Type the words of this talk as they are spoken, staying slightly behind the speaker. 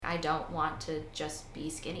don't want to just be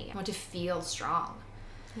skinny. I want to feel strong.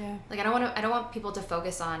 Yeah. Like, I don't want people to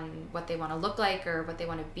focus on what they want to look like or what they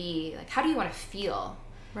want to be. Like, how do you want to feel?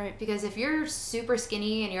 Right. Because if you're super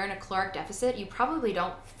skinny and you're in a caloric deficit, you probably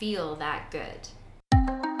don't feel that good.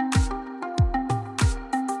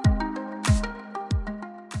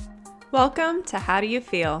 Welcome to How Do You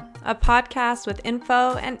Feel, a podcast with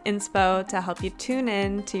info and inspo to help you tune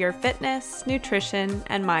in to your fitness, nutrition,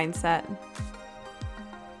 and mindset.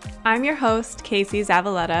 I'm your host, Casey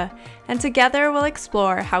Zavaleta, and together we'll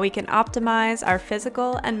explore how we can optimize our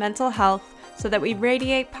physical and mental health so that we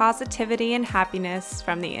radiate positivity and happiness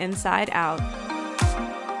from the inside out.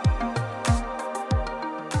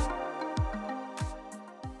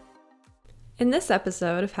 In this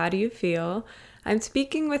episode of How Do You Feel, I'm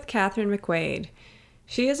speaking with Catherine McQuaid.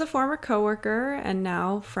 She is a former coworker and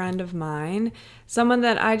now friend of mine, someone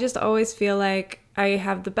that I just always feel like I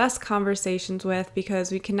have the best conversations with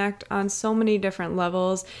because we connect on so many different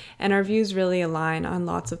levels and our views really align on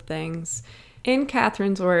lots of things. In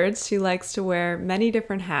Catherine's words, she likes to wear many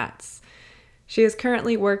different hats. She is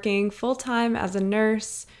currently working full-time as a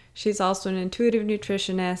nurse. She's also an intuitive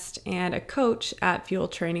nutritionist and a coach at Fuel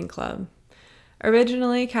Training Club.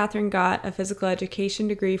 Originally, Catherine got a physical education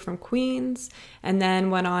degree from Queen's and then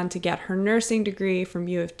went on to get her nursing degree from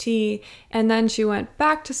U of T, and then she went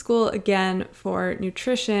back to school again for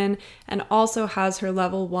nutrition and also has her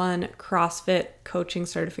level 1 CrossFit coaching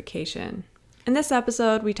certification. In this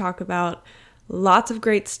episode, we talk about lots of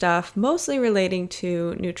great stuff, mostly relating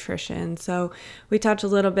to nutrition. So we touch a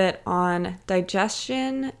little bit on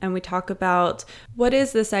digestion and we talk about what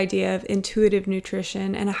is this idea of intuitive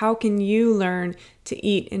nutrition and how can you learn to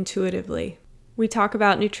eat intuitively. We talk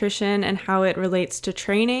about nutrition and how it relates to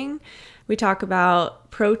training. We talk about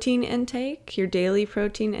protein intake, your daily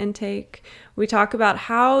protein intake. We talk about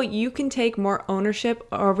how you can take more ownership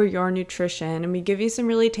over your nutrition, and we give you some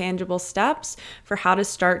really tangible steps for how to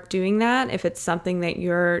start doing that if it's something that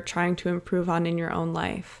you're trying to improve on in your own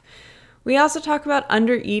life. We also talk about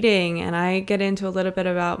undereating, and I get into a little bit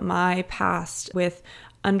about my past with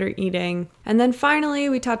undereating. And then finally,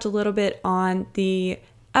 we touch a little bit on the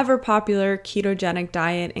ever popular ketogenic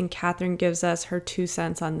diet, and Catherine gives us her 2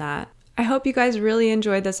 cents on that. I hope you guys really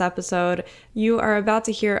enjoyed this episode. You are about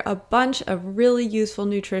to hear a bunch of really useful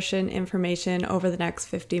nutrition information over the next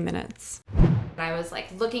 50 minutes. I was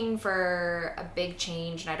like looking for a big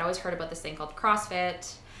change, and I'd always heard about this thing called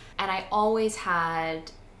CrossFit, and I always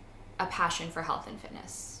had a passion for health and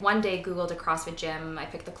fitness. One day Googled a CrossFit gym. I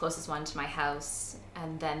picked the closest one to my house,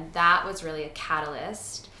 and then that was really a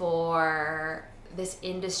catalyst for this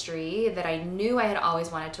industry that I knew I had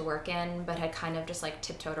always wanted to work in, but had kind of just like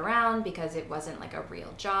tiptoed around because it wasn't like a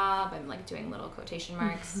real job. I'm like doing little quotation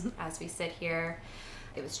marks as we sit here.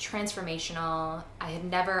 It was transformational. I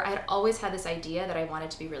had always had this idea that I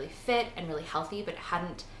wanted to be really fit and really healthy, but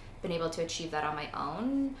hadn't been able to achieve that on my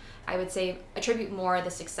own. I would say attribute more of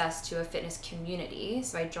the success to a fitness community.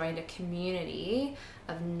 So I joined a community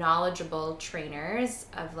of knowledgeable trainers,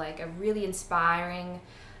 of like a really inspiring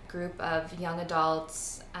group of young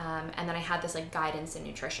adults, and then I had this like guidance in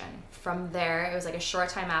nutrition. From there, it was like a short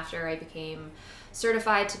time after I became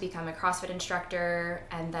certified to become a CrossFit instructor,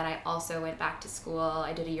 and then I also went back to school.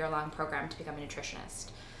 I did a year-long program to become a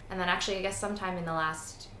nutritionist. And then actually, I guess sometime in the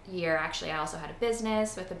last year, I also had a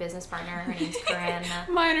business with a business partner. Her name's Corinne.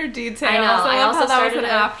 Minor details. I know. I also started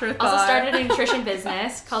afterthought. a nutrition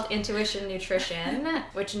business called Intuition Nutrition,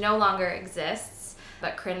 which no longer exists.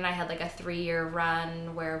 But Corinne and I had like a 3-year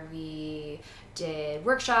run where we did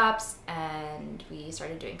workshops and we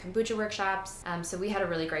started doing kombucha workshops. So we had a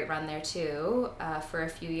really great run there too for a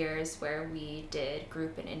few years where we did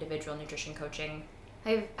group and individual nutrition coaching.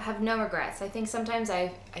 I have no regrets. I think sometimes I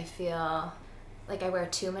feel like I wear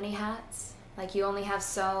too many hats. Like you only have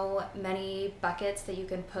so many buckets that you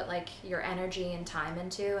can put like your energy and time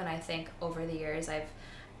into. And I think over the years I've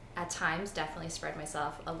at times definitely spread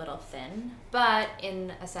myself a little thin, but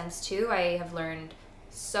in a sense too, I have learned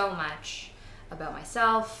so much about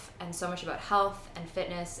myself and so much about health and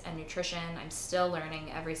fitness and nutrition. I'm still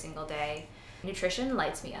learning every single day. Nutrition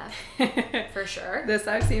lights me up for sure. This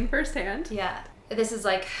I've seen firsthand. Yeah. This is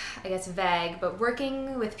like, I guess, vague, but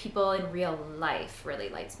working with people in real life really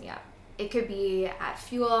lights me up. It could be at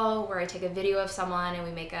Fuel where I take a video of someone and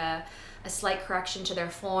we make a slight correction to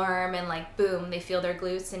their form and like boom, they feel their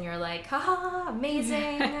glutes and you're like, haha,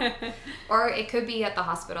 amazing. Or it could be at the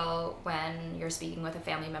hospital when you're speaking with a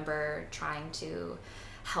family member trying to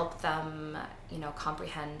help them,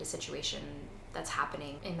 comprehend a situation that's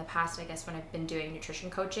happening. In the past, I guess when I've been doing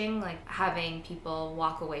nutrition coaching, like having people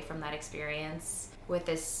walk away from that experience with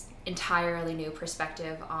this entirely new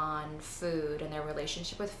perspective on food and their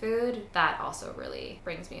relationship with food, that also really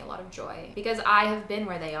brings me a lot of joy because I have been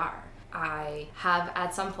where they are. I have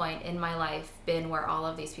at some point in my life been where all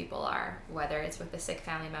of these people are, whether it's with a sick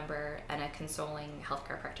family member and a consoling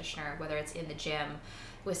healthcare practitioner, whether it's in the gym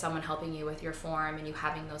with someone helping you with your form and you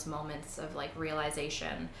having those moments of like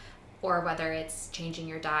realization, or whether it's changing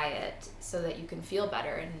your diet so that you can feel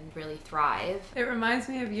better and really thrive. It reminds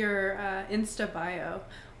me of your Insta bio.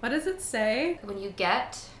 What does it say? When you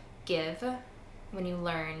get, give. When you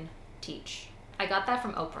learn, teach. I got that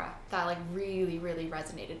from Oprah. That like really, really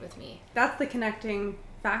resonated with me. That's the connecting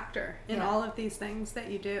factor in Yeah. all of these things that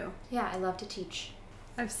you do. Yeah, I love to teach.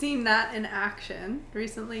 I've seen that in action.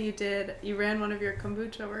 Recently you ran one of your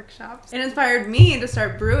kombucha workshops. It inspired me to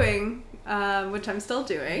start brewing, which I'm still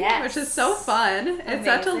doing, Yes. which is so fun. It's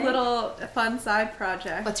such a Amazing. little fun side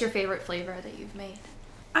project. What's your favorite flavor that you've made?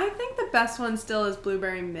 I think the best one still is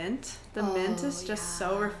blueberry mint. The mint Oh, is just yeah.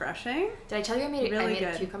 so refreshing. Did I tell you I made Really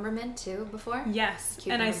a good. cucumber mint too before? Yes,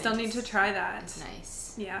 Cucumber and I still mint need to is- try that. It's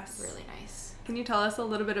nice. Yes. Really nice. Can you tell us a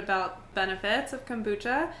little bit about benefits of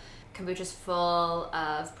kombucha? Kombucha's full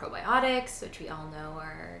of probiotics, which we all know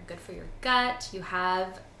are good for your gut. You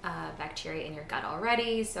have bacteria in your gut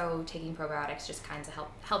already, so taking probiotics just kind of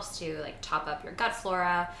helps to like top up your gut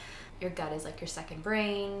flora. Your gut is like your second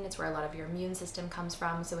brain. It's where a lot of your immune system comes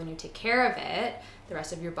from. So when you take care of it, the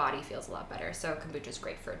rest of your body feels a lot better. So kombucha is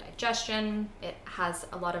great for digestion. It has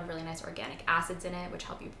a lot of really nice organic acids in it, which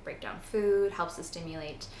help you break down food, helps to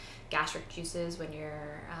stimulate gastric juices when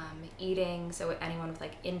you're eating. So anyone with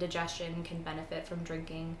like indigestion can benefit from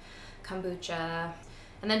drinking kombucha.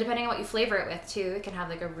 And then depending on what you flavor it with too, it can have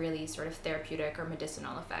like a really sort of therapeutic or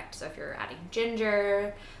medicinal effect. So if you're adding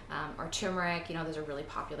ginger or turmeric, those are really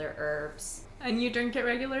popular herbs. And you drink it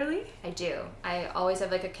regularly? I do. I always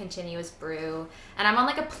have like a continuous brew. And I'm on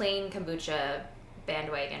like a plain kombucha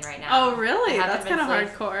bandwagon right now. Oh, really? I That's haven't kind of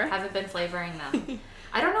been hardcore. Haven't been flavoring them.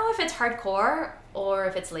 I don't know if it's hardcore or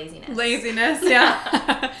if it's laziness. Laziness,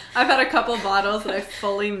 yeah. I've had a couple bottles that I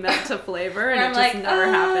fully meant to flavor, and I'm it just never I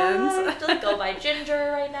happens. have to like go buy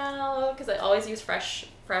ginger right now because I always use fresh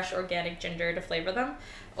organic ginger to flavor them.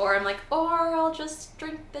 Or I'm like, or I'll just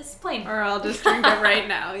drink this plain. Or I'll just drink it right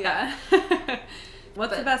now, yeah.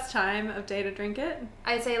 What's the But- best time of day to drink it?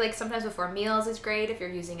 I'd say like sometimes before meals is great if you're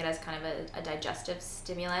using it as kind of a digestive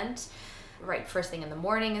stimulant. Right, first thing in the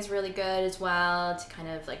morning is really good as well to kind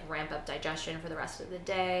of like ramp up digestion for the rest of the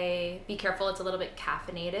day. Be careful, it's a little bit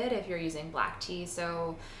caffeinated if you're using black tea,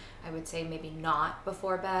 so I would say maybe not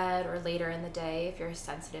before bed or later in the day if you're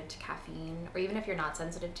sensitive to caffeine. Or even if you're not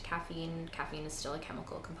sensitive to caffeine, caffeine is still a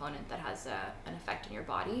chemical component that has an effect in your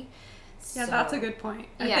body. Yeah, that's a good point.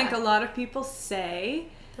 I Yeah. think a lot of people say,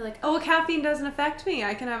 They're like, oh, caffeine doesn't affect me.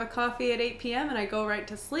 I can have a coffee at 8 p.m. and I go right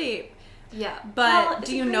to sleep. yeah. But Well, do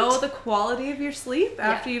it's you great. know the quality of your sleep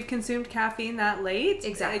after Yeah. you've consumed caffeine that late?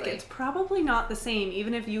 Exactly. Like, it's probably not the same,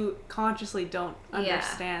 even if you consciously don't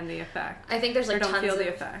understand the effect. I think there's Or like don't tons feel of the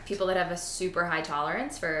effect. people that have a super high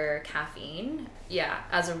tolerance for caffeine. Yeah,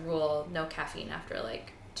 as a rule, no caffeine after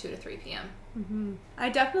like 2 to 3 p.m. I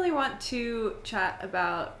definitely want to chat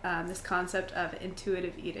about this concept of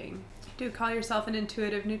intuitive eating. You do call yourself an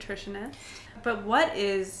intuitive nutritionist, but what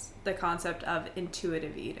is the concept of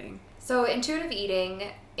intuitive eating? So intuitive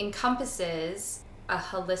eating encompasses a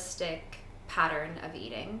holistic pattern of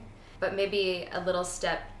eating, but maybe a little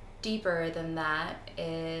step deeper than that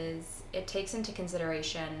is it takes into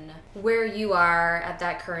consideration where you are at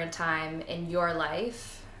that current time in your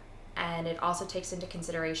life, and it also takes into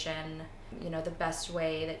consideration, the best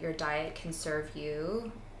way that your diet can serve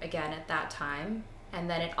you again at that time. And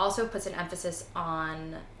then it also puts an emphasis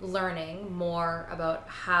on learning more about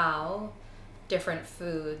how different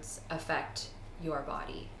foods affect your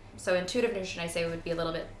body. So intuitive nutrition, I say, would be a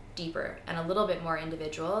little bit deeper and a little bit more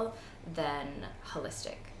individual than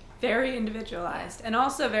holistic. Very individualized and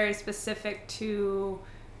also very specific to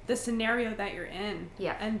the scenario that you're in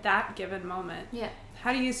Yeah. and that given moment. Yeah.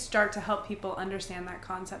 How do you start to help people understand that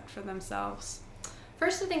concept for themselves?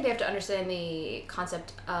 First, I think they have to understand the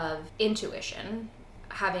concept of intuition,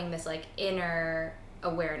 having this like inner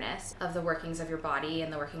awareness of the workings of your body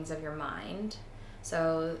and the workings of your mind.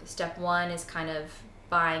 So step one is kind of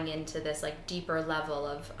buying into this like deeper level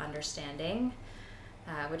of understanding,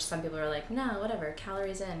 which some people are like, no, whatever,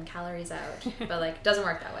 calories in, calories out, but like doesn't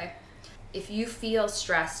work that way. If you feel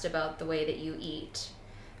stressed about the way that you eat,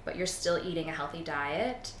 but you're still eating a healthy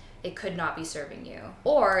diet, it could not be serving you.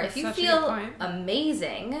 Or if That's you such a good feel point.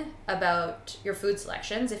 amazing about your food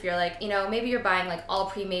selections, if you're like, maybe you're buying like all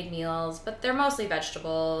pre-made meals, but they're mostly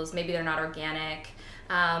vegetables, maybe they're not organic,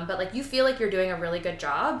 But like you feel like you're doing a really good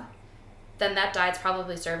job, then that diet's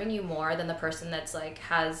probably serving you more than the person that's like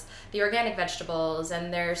has the organic vegetables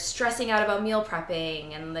and they're stressing out about meal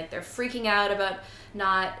prepping and like they're freaking out about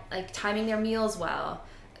not like timing their meals well.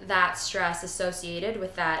 That stress associated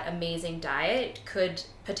with that amazing diet could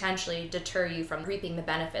potentially deter you from reaping the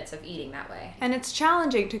benefits of eating that way. And it's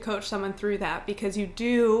challenging to coach someone through that because you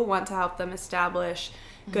do want to help them establish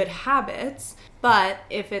good habits, but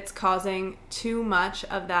if it's causing too much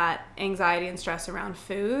of that anxiety and stress around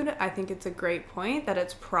food, I think it's a great point that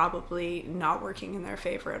it's probably not working in their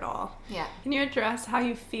favor at all. Yeah. Can you address how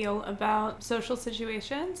you feel about social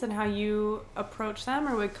situations and how you approach them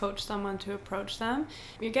or would coach someone to approach them?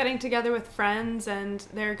 You're getting together with friends and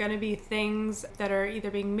there are going to be things that are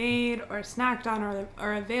either being made or snacked on or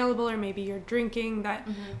are available, or maybe you're drinking that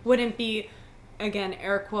wouldn't be, again,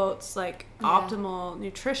 air quotes, like optimal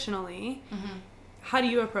nutritionally. How do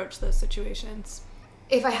you approach those situations?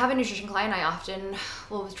 If I have a nutrition client, I often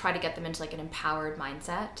will try to get them into like an empowered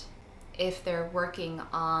mindset. If they're working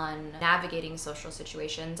on navigating social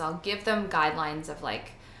situations, I'll give them guidelines of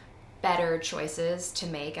like better choices to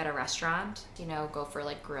make at a restaurant. You know, go for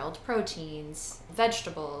like grilled proteins,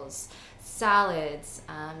 vegetables, salads,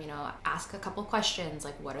 ask a couple questions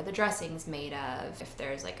like what are the dressings made of? If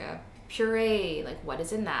there's like a puree, like what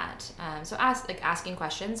is in that? So asking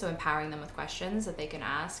questions, so empowering them with questions that they can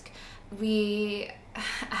ask. We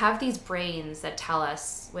have these brains that tell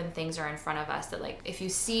us when things are in front of us that like if you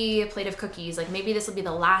see a plate of cookies, like maybe this will be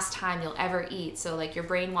the last time you'll ever eat, so like your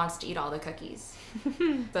brain wants to eat all the cookies.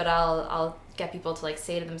 But I'll get people to like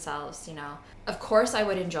say to themselves, of course I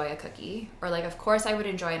would enjoy a cookie, or like of course I would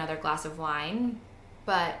enjoy another glass of wine,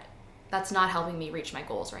 but that's not helping me reach my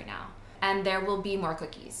goals right now. And there will be more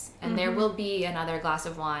cookies, and there will be another glass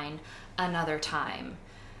of wine another time.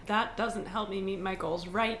 That doesn't help me meet my goals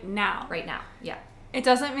right now. Right now, yeah. It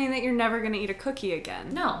doesn't mean that you're never going to eat a cookie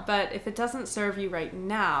again. No. But if it doesn't serve you right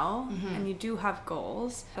now, and you do have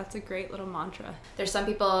goals, that's a great little mantra. There's some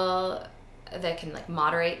people that can like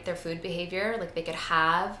moderate their food behavior. Like they could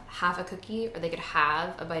have half a cookie or they could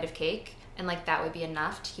have a bite of cake, and like that would be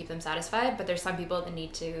enough to keep them satisfied. But there's some people that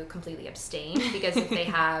need to completely abstain because if they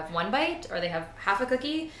have one bite or they have half a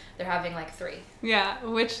cookie, they're having like 3. Yeah.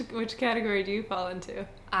 Which category do you fall into?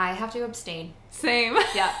 I have to abstain. Same.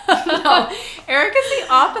 Yeah. No. Eric is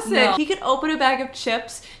the opposite. No. He could open a bag of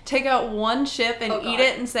chips, take out one chip and eat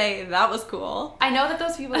it and say, that was cool. I know that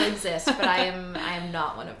those people exist, but I am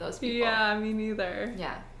not one of those people. Yeah, me neither.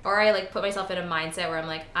 Yeah. Or I like put myself in a mindset where I'm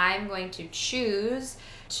like, I'm going to choose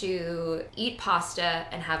to eat pasta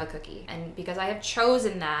and have a cookie. And because I have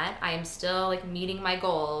chosen that, I am still like meeting my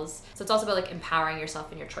goals. So it's also about like empowering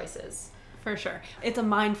yourself in your choices. For sure. It's a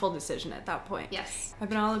mindful decision at that point. Yes. I've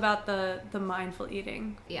been all about the mindful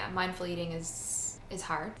eating. Yeah, mindful eating is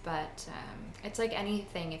hard, but it's like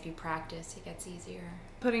anything. If you practice, it gets easier.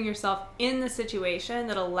 Putting yourself in the situation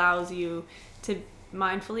that allows you to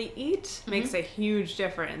mindfully eat makes a huge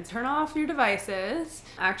difference. Turn off your devices,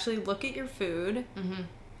 actually look at your food.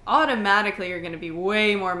 Automatically you're going to be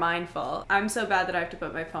way more mindful. I'm so bad that I have to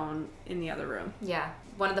put my phone in the other room. Yeah.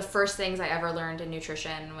 One of the first things I ever learned in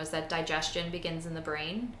nutrition was that digestion begins in the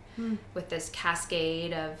brain with this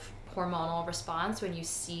cascade of hormonal response when you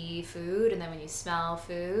see food, and then when you smell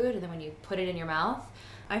food, and then when you put it in your mouth.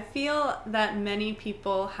 I feel that many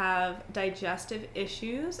people have digestive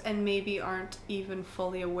issues and maybe aren't even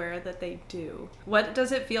fully aware that they do. What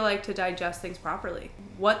does it feel like to digest things properly?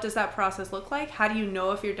 What does that process look like? How do you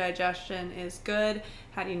know if your digestion is good?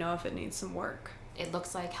 How do you know if it needs some work? It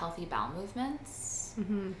looks like healthy bowel movements,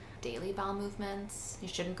 daily bowel movements. You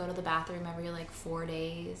shouldn't go to the bathroom every like 4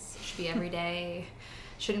 days. It should be every day.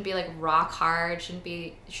 Shouldn't be like rock hard. Shouldn't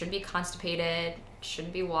be constipated.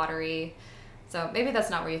 Shouldn't be watery. So maybe that's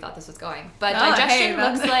not where you thought this was going. But digestion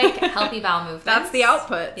looks like healthy bowel movements. That's the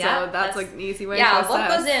output. Yeah, so that's like an easy way to assess. assess. Yeah,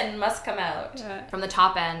 what goes in must come out. Yeah. From the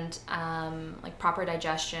top end, like proper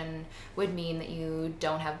digestion would mean that you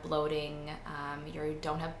don't have bloating, you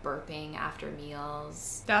don't have burping after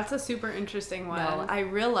meals. That's a super interesting one. No. I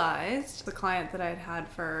realized the client that I'd had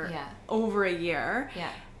for over a year.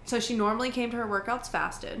 Yeah. So she normally came to her workouts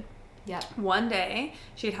fasted. Yep. One day,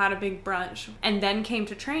 she'd had a big brunch and then came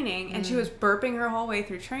to training, and she was burping her whole way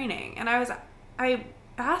through training. And I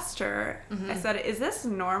asked her, I said, is this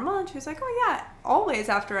normal? And she was like, oh yeah, always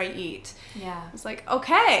after I eat. Yeah. I was like,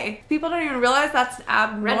 okay. People don't even realize that's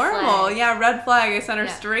abnormal. Red flag. Yeah, red flag. I sent her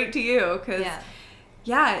straight to you because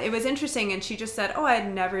yeah, it was interesting. And she just said, oh, I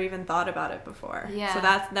had never even thought about it before. Yeah. So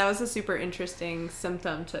that was a super interesting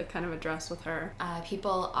symptom to kind of address with her.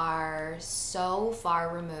 People are so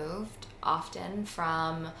far removed often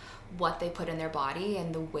from what they put in their body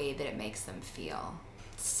and the way that it makes them feel.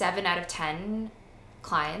 7 out of 10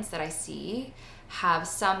 clients that I see have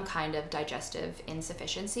some kind of digestive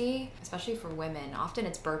insufficiency, especially for women. Often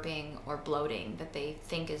it's burping or bloating that they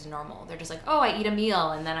think is normal. They're just like, oh, I eat a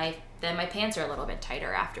meal and then my pants are a little bit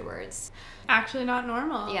tighter afterwards. Actually not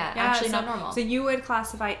normal. Yeah, actually not normal. So you would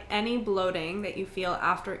classify any bloating that you feel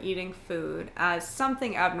after eating food as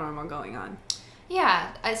something abnormal going on?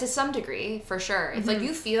 Yeah, to some degree, for sure. If like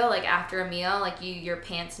you feel like after a meal, like your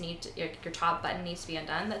pants your top button needs to be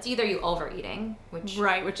undone, that's either you overeating, which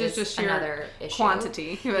is just another your issue.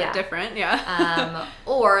 Quantity, but different, yeah.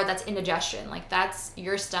 Or that's indigestion, like that's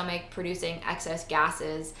your stomach producing excess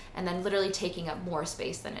gases and then literally taking up more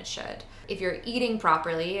space than it should. If you're eating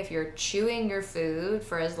properly, if you're chewing your food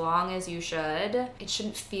for as long as you should, it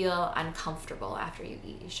shouldn't feel uncomfortable after you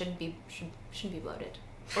eat. You shouldn't be bloated.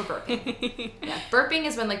 Or burping. Yeah, burping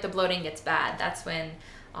is when like the bloating gets bad. That's when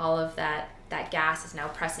all of that gas is now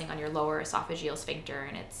pressing on your lower esophageal sphincter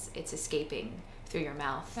and it's escaping through your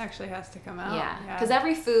mouth. It actually has to come out. Yeah, because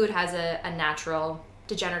every food has a natural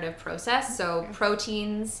degenerative process. So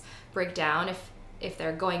proteins break down. If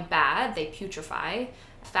they're going bad, they putrefy.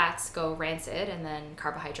 Fats go rancid, and then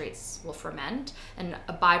carbohydrates will ferment. And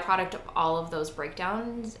a byproduct of all of those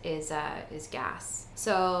breakdowns is gas.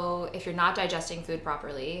 So if you're not digesting food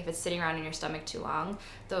properly, if it's sitting around in your stomach too long,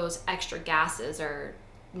 those extra gases are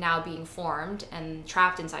now being formed and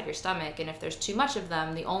trapped inside your stomach. And if there's too much of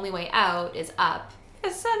them, the only way out is up.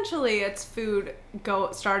 Essentially, it's food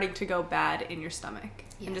starting to go bad in your stomach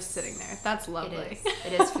and just sitting there. That's lovely.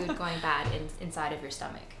 It is food going bad inside of your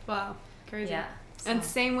stomach. Wow, crazy. Yeah. So. And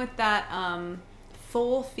same with that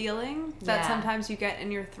full feeling that sometimes you get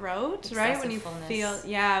in your throat, excessive right? When you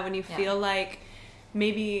fullness. feel like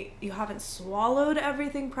maybe you haven't swallowed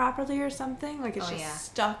everything properly or something, like it's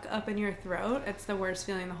stuck up in your throat. It's the worst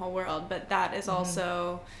feeling in the whole world, but that is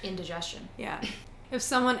also indigestion. Yeah. If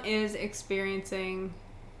someone is experiencing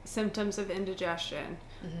symptoms of indigestion,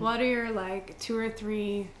 what are your like 2 or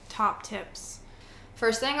 3 top tips?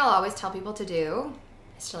 First thing I'll always tell people to do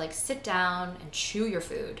is to like sit down and chew your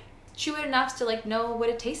food. Chew it enough to like know what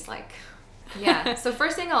it tastes like. Yeah. So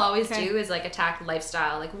first thing I'll always do is like attack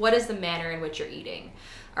lifestyle. Like what is the manner in which you're eating?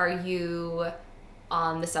 Are you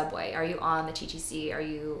on the subway? Are you on the TTC? Are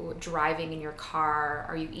you driving in your car?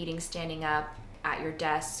 Are you eating standing up at your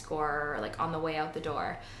desk or like on the way out the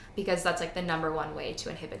door? Because that's like the number one way to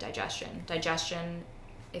inhibit digestion. Digestion,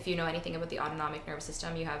 if you know anything about the autonomic nervous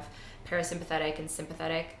system, you have parasympathetic and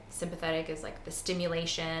sympathetic. Sympathetic is like the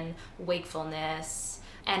stimulation, wakefulness,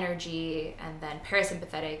 energy, and then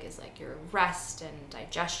parasympathetic is like your rest and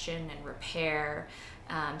digestion and repair.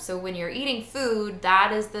 So when you're eating food,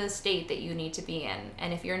 that is the state that you need to be in.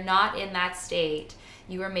 And if you're not in that state,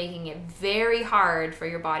 you are making it very hard for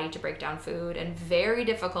your body to break down food and very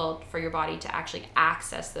difficult for your body to actually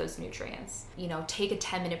access those nutrients. You know, take a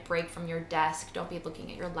 10-minute break from your desk. Don't be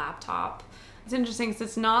looking at your laptop. It's interesting because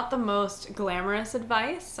it's not the most glamorous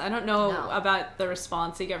advice. I don't know about the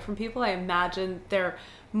response you get from people. I imagine they're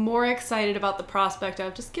more excited about the prospect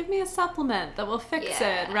of just give me a supplement that will fix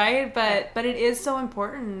it, right? But it is so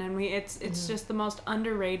important, and it's just the most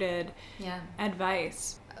underrated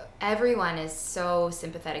advice. Everyone is so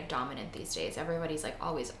sympathetic dominant these days. Everybody's like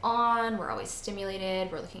always on. We're always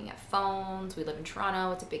stimulated. We're looking at phones. We live in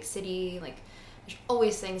Toronto. It's a big city. Like there's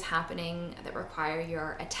always things happening that require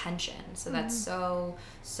your attention. So that's so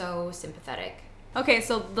sympathetic. Okay,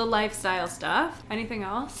 so the lifestyle stuff. Anything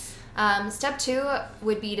else? Step 2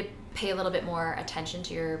 would be to pay a little bit more attention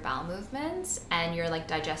to your bowel movements and your like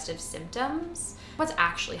digestive symptoms. What's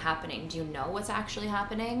actually happening? Do you know what's actually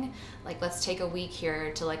happening? Like, let's take a week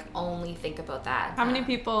here to like only think about that. How many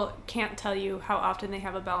people can't tell you how often they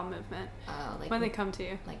have a bowel movement when they come to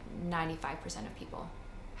you? Like 95% of people.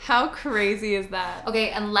 How crazy is that?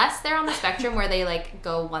 Okay, unless they're on the spectrum where they like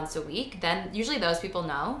go once a week, then usually those people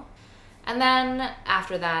know. And then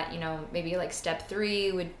after that, you know, maybe like step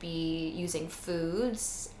 3 would be using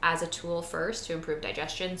foods as a tool first to improve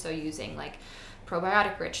digestion. So using like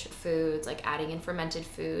probiotic rich foods, like adding in fermented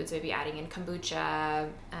foods, maybe adding in kombucha.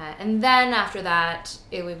 And then after that,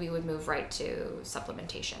 we would move right to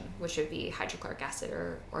supplementation, which would be hydrochloric acid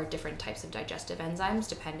or different types of digestive enzymes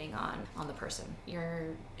depending on the person. Your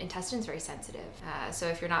intestine is very sensitive. So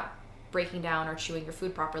if you're not breaking down or chewing your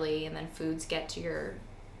food properly and then foods get to your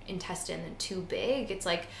intestine too big. It's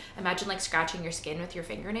like, imagine like scratching your skin with your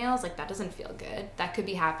fingernails. Like that doesn't feel good. That could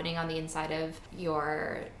be happening on the inside of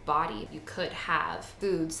your body. You could have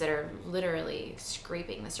foods that are literally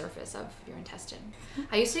scraping the surface of your intestine.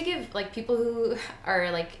 I used to give like people who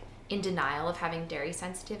are like in denial of having dairy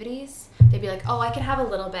sensitivities, they'd be like, oh, I can have a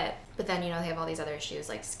little bit, but then, you know, they have all these other issues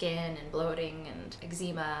like skin and bloating and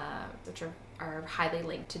eczema, which are highly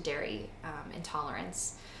linked to dairy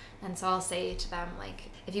intolerance. And so I'll say to them,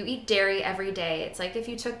 like, if you eat dairy every day, it's like if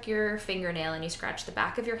you took your fingernail and you scratched the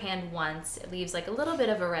back of your hand once, it leaves like a little bit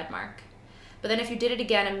of a red mark. But then if you did it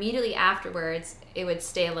again immediately afterwards, it would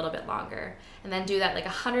stay a little bit longer. And then do that like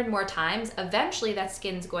 100 more times, eventually that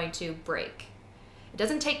skin's going to break. It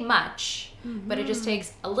doesn't take much, but it just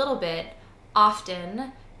takes a little bit,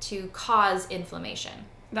 often, to cause inflammation.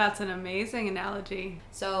 That's an amazing analogy.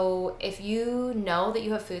 So if you know that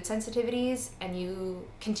you have food sensitivities and you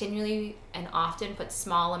continually and often put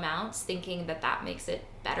small amounts thinking that that makes it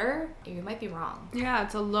better, you might be wrong. Yeah,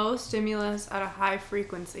 it's a low stimulus at a high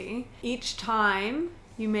frequency. Each time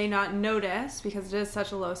you may not notice because it is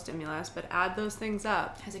such a low stimulus, but add those things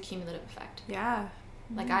up. It has a cumulative effect. Yeah.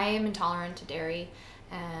 Like I am intolerant to dairy,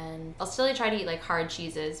 and I'll still try to eat like hard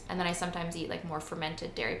cheeses, and then I sometimes eat like more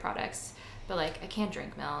fermented dairy products. But like I can't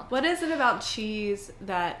drink milk. What is it about cheese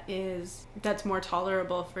that's more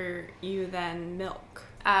tolerable for you than milk?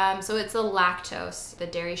 So it's the lactose, the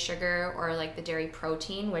dairy sugar, or like the dairy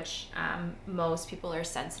protein, which most people are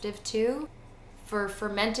sensitive to. For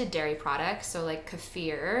fermented dairy products, so like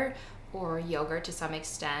kefir or yogurt to some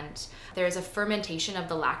extent, there's a fermentation of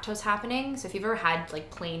the lactose happening. So if you've ever had like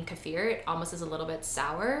plain kefir, it almost is a little bit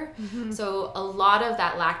sour. So a lot of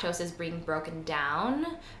that lactose is being broken down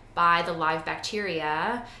by the live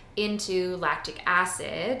bacteria into lactic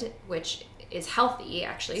acid, which is healthy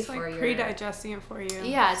actually it's for like your pre-digesting it for you.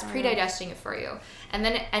 Yeah, it's pre-digesting it for you. And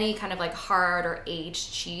then any kind of like hard or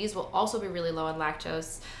aged cheese will also be really low in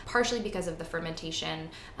lactose, partially because of the fermentation,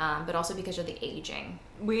 but also because of the aging.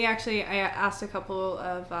 I asked a couple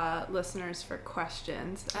of listeners for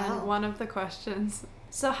questions, and one of the questions,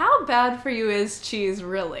 so how bad for you is cheese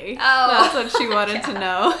really? That's what she wanted to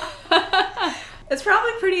know. It's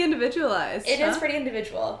probably pretty individualized. It is pretty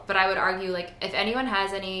individual. But I would argue, like, if anyone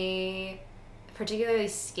has any particularly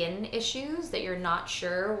skin issues that you're not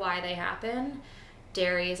sure why they happen,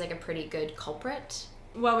 dairy is like a pretty good culprit.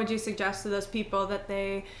 What would you suggest to those people that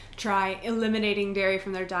they try eliminating dairy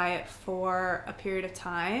from their diet for a period of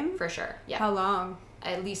time? For sure, yeah. How long?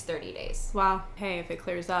 At least 30 days. Wow. Hey, if it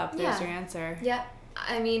clears up, there's your answer. Yeah.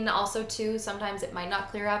 I mean, also, too, sometimes it might not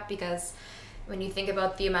clear up because when you think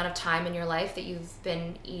about the amount of time in your life that you've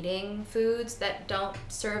been eating foods that don't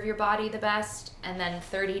serve your body the best, and then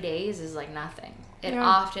 30 days is like nothing. It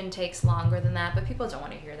often takes longer than that, but people don't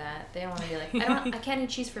want to hear that. They don't want to be like, I can't eat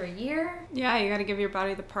cheese for a year. Yeah, you got to give your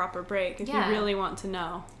body the proper break if you really want to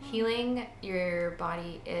know. Healing your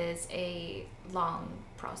body is a long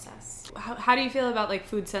process. How do you feel about like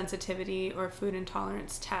food sensitivity or food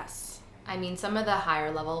intolerance tests? I mean, some of the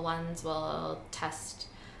higher level ones will test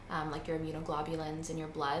like your immunoglobulins in your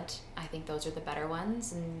blood. I think those are the better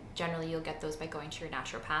ones, and generally you'll get those by going to your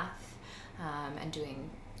naturopath and doing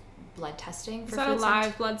blood testing. Is that a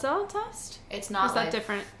live blood cell test? It's not. Is that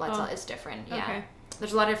different? Blood cell. It's different. Yeah. Okay.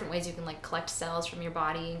 There's a lot of different ways you can like collect cells from your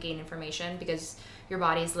body and gain information, because your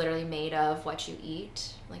body is literally made of what you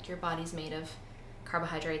eat. Like your body's made of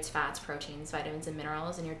carbohydrates, fats, proteins, vitamins, and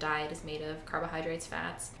minerals, and your diet is made of carbohydrates,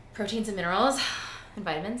 fats, proteins, and minerals, and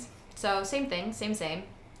vitamins. So same thing, same.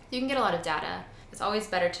 You can get a lot of data. It's always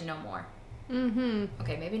better to know more.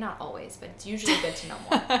 Okay, maybe not always, but it's usually good to know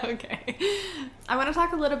more. Okay. I want to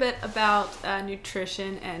talk a little bit about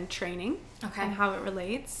nutrition and training. Okay. And how it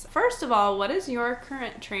relates. First of all, what is your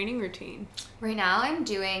current training routine? Right now I'm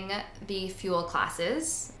doing the fuel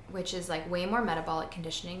classes, which is like way more metabolic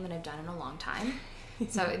conditioning than I've done in a long time.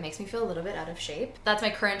 So it makes me feel a little bit out of shape. That's my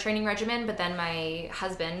current training regimen, but then my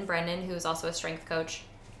husband, Brendan, who is also a strength coach,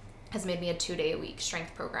 has made me a 2-day-a-week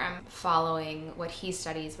strength program following what he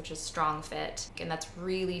studies, which is Strong Fit. And that's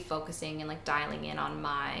really focusing and like dialing in on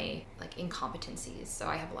my like incompetencies. So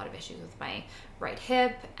I have a lot of issues with my right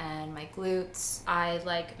hip and my glutes. I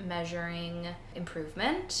like measuring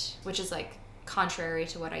improvement, which is like contrary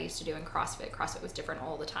to what I used to do in CrossFit. CrossFit was different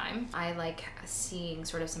all the time. I like seeing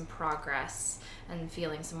sort of some progress and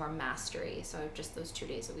feeling some more mastery. So just those 2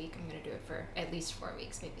 days a week, I'm going to do it for at least 4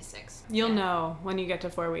 weeks, maybe 6. You'll know when you get to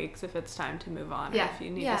 4 weeks if it's time to move on, or if you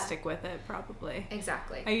need to stick with it, probably.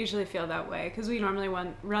 Exactly. I usually feel that way because we normally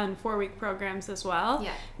run 4-week programs as well.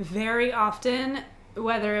 Yeah. Very often,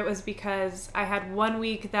 whether it was because I had 1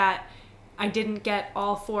 week that I didn't get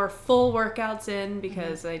all 4 full workouts in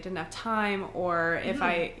because I didn't have time, or if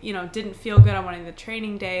I, didn't feel good on one of the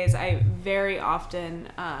training days, I very often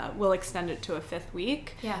will extend it to a 5th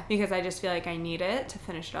week. Yeah. Because I just feel like I need it to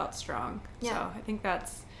finish it out strong. Yeah. So I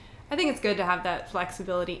think it's good to have that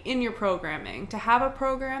flexibility in your programming, to have a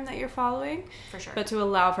program that you're following, For sure. but to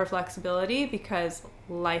allow for flexibility because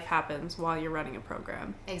life happens while you're running a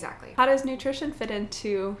program. Exactly. How does nutrition fit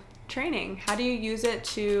into training? How do you use it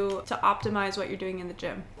to optimize what you're doing in the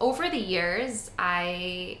gym? Over the years,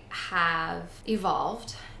 I have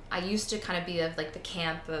evolved. I used to kind of be of like the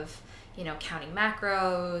camp of, counting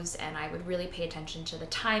macros, and I would really pay attention to the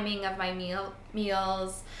timing of my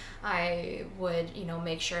meals. I would,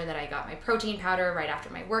 make sure that I got my protein powder right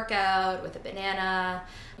after my workout with a banana.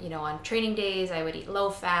 On training days, I would eat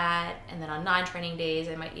low fat, and then on non-training days,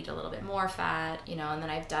 I might eat a little bit more fat, and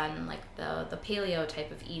then I've done like the paleo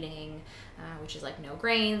type of eating, which is like no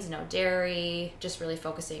grains, no dairy, just really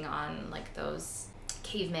focusing on like those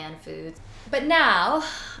caveman foods. But now,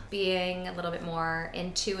 being a little bit more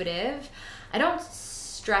intuitive, I don't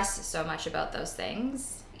stress so much about those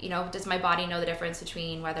things. Does my body know the difference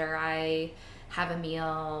between whether I have a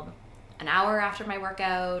meal an hour after my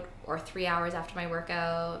workout or 3 hours after my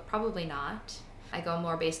workout? Probably not. I go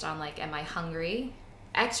more based on like, am I hungry?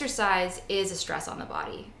 Exercise is a stress on the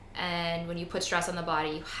body. And when you put stress on the body,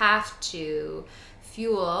 you have to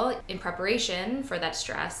fuel in preparation for that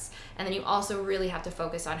stress. And then you also really have to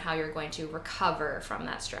focus on how you're going to recover from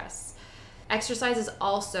that stress. Exercise is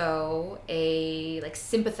also a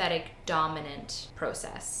sympathetic dominant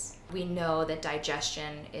process. We know that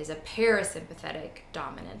digestion is a parasympathetic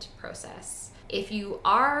dominant process. If you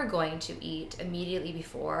are going to eat immediately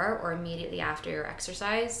before or immediately after your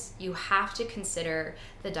exercise, you have to consider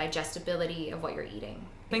the digestibility of what you're eating.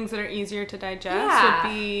 Things that are easier to digest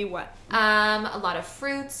would be what? A lot of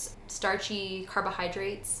fruits, starchy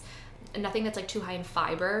carbohydrates, and nothing that's too high in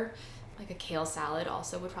fiber. Like a kale salad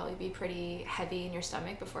also would probably be pretty heavy in your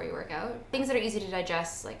stomach before you work out. Things that are easy to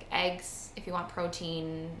digest, like eggs if you want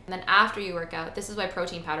protein. And then after you work out, this is why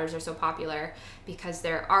protein powders are so popular, because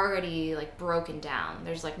they're already broken down.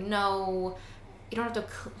 There's you don't have to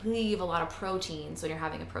cleave a lot of proteins when you're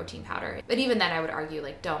having a protein powder. But even then I would argue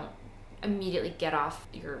don't immediately get off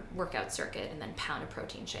your workout circuit and then pound a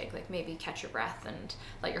protein shake. Maybe catch your breath and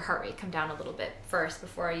let your heart rate come down a little bit first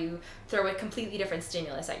before you throw a completely different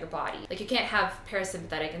stimulus at your body. You can't have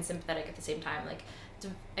parasympathetic and sympathetic at the same time.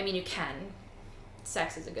 You can.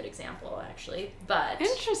 Sex is a good example, actually, but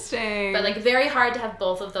interesting. But very hard to have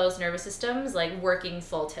both of those nervous systems working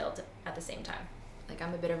full tilt at the same time.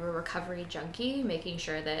 I'm a bit of a recovery junkie, making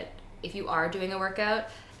sure that if you are doing a workout,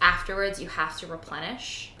 afterwards you have to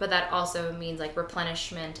replenish, but that also means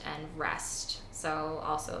replenishment and rest. So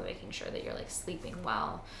also making sure that you're sleeping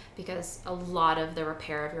well, because a lot of the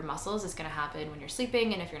repair of your muscles is going to happen when you're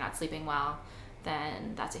sleeping, and if you're not sleeping well,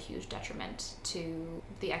 then that's a huge detriment to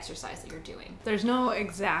the exercise that you're doing. There's no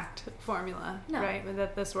exact formula, no. Right? But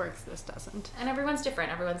that this works, this doesn't. And everyone's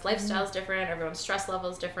different. Everyone's lifestyle is different. Everyone's stress level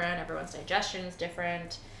is different. Everyone's digestion is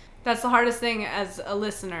different. That's the hardest thing as a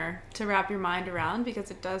listener to wrap your mind around,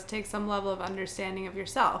 because it does take some level of understanding of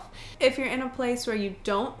yourself. If you're in a place where you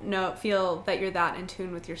don't feel that you're that in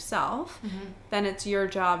tune with yourself, then it's your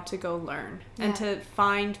job to go learn and to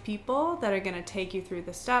find people that are going to take you through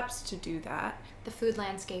the steps to do that. The food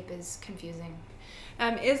landscape is confusing.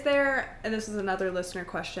 Is there, and this is another listener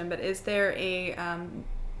question, but is there a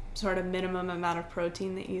sort of minimum amount of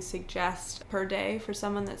protein that you suggest per day for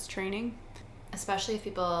someone that's training? Especially if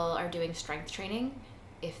people are doing strength training,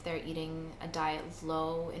 if they're eating a diet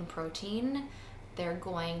low in protein, they're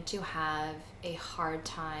going to have a hard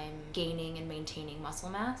time gaining and maintaining muscle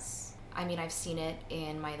mass. I've seen it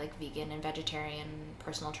in my vegan and vegetarian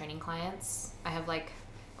personal training clients. I have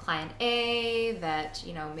client A that,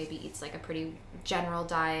 maybe eats a pretty general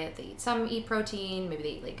diet. They eat protein, maybe they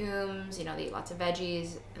eat legumes, they eat lots of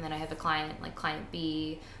veggies. And then I have a client, client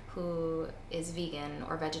B, who is vegan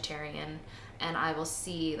or vegetarian, and I will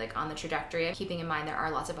see on the trajectory, keeping in mind there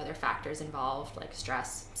are lots of other factors involved,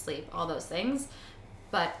 stress, sleep, all those things.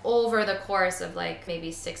 But over the course of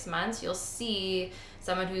maybe 6 months, you'll see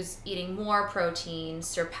someone who's eating more protein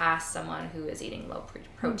surpass someone who is eating low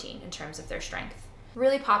protein in terms of their strength.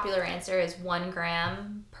 Really popular answer is 1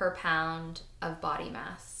 gram per pound of body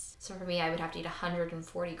mass. So for me, I would have to eat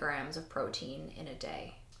 140 grams of protein in a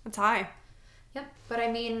day. That's high. Yep. But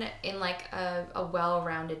in a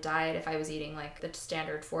well-rounded diet, if I was eating the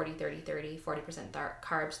standard 40, 30, 30, 40%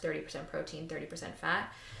 carbs, 30% protein, 30%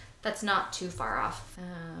 fat, That's not too far off.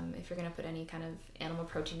 If you're going to put any kind of animal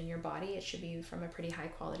protein in your body, it should be from a pretty high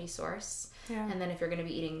quality source. Yeah. And then if you're going to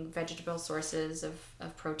be eating vegetable sources of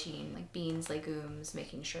protein, like beans, legumes,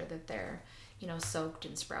 making sure that they're, soaked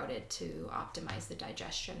and sprouted to optimize the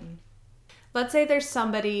digestion. Let's say there's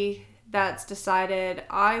somebody that's decided,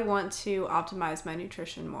 I want to optimize my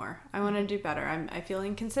nutrition more. I want to do better. I feel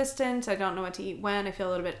inconsistent. I don't know what to eat when. I feel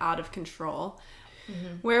a little bit out of control.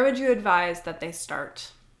 Mm-hmm. Where would you advise that they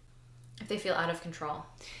start? If they feel out of control.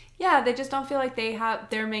 Yeah, they just don't feel like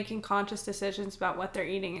they're making conscious decisions about what they're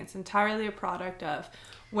eating. It's entirely a product of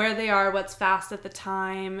where they are, what's fast at the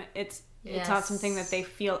time. It's not something that they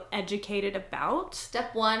feel educated about.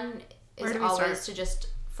 Step one is always to just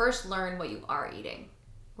first learn what you are eating.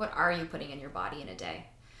 What are you putting in your body in a day?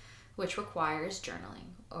 Which requires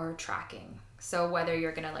journaling or tracking. So whether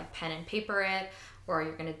you're going to like pen and paper it, or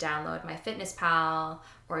you're going to download MyFitnessPal,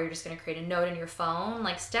 or you're just going to create a note in your phone,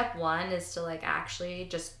 like step one is to like actually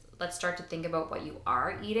just let's start to think about what you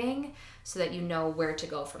are eating so that you know where to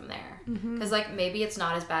go from there. Because like maybe it's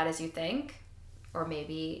not as bad as you think, or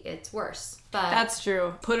maybe it's worse. But that's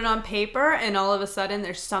true. Put it on paper and all of a sudden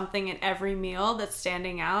there's something in every meal that's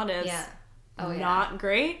standing out as not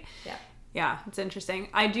great. Yeah. Yeah, it's interesting.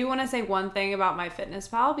 I do want to say one thing about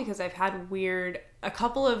MyFitnessPal because I've had a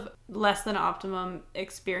couple of less than optimum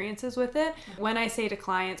experiences with it. When I say to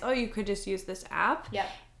clients, you could just use this app. Yeah.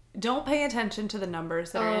 Don't pay attention to the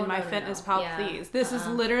numbers that are in MyFitnessPal, Yeah. please. This is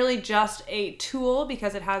literally just a tool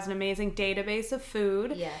because it has an amazing database of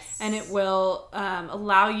food. Yes. And it will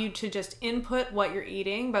allow you to just input what you're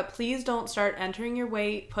eating. But please don't start entering your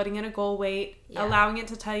weight, putting in a goal weight, allowing it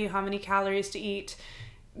to tell you how many calories to eat,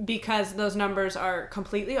 because those numbers are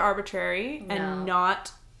completely arbitrary and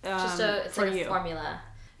not it's for like you. A formula.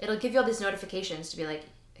 It'll give you all these notifications to be like,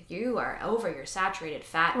 you are over your saturated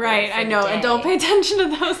fat. Right, I know. And don't pay attention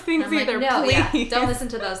to those things either, please. Yeah, don't listen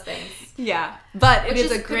to those things. Yeah, but it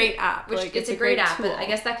is a great app. It's a great app, but I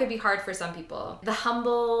guess that could be hard for some people. The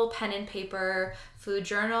humble pen and paper food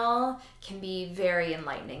journal can be very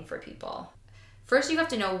enlightening for people. First, you have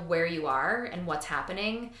to know where you are and what's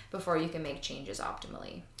happening before you can make changes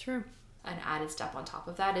optimally. True. An added step on top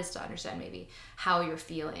of that is to understand maybe how you're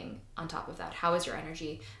feeling on top of that. How is your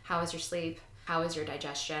energy? How is your sleep? How is your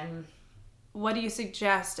digestion? What do you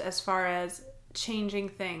suggest as far as changing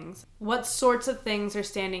things? What sorts of things are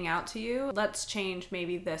standing out to you? Let's change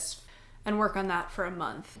maybe this and work on that for a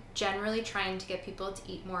month. Generally trying to get people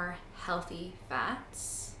to eat more healthy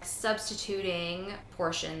fats. Substituting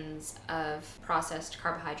portions of processed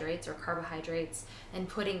carbohydrates or carbohydrates and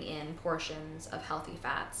putting in portions of healthy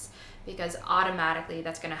fats, because automatically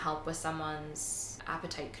that's going to help with someone's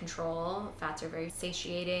appetite control. Fats are very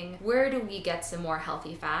satiating. Where do we get some more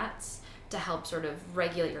healthy fats to help sort of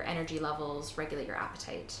regulate your energy levels, regulate your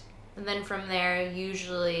appetite? And then from there,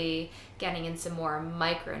 usually getting in some more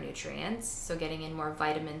micronutrients, so getting in more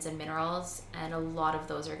vitamins and minerals, and a lot of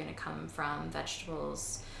those are going to come from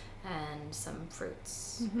vegetables and some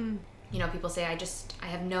fruits. Mm-hmm. People say, I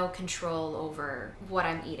have no control over what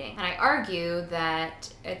I'm eating. And I argue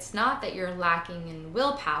that it's not that you're lacking in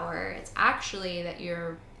willpower, it's actually that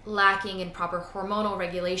you're lacking in proper hormonal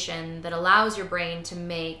regulation that allows your brain to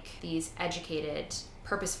make these educated,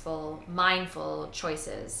 purposeful, mindful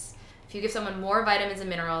choices. If you give someone more vitamins and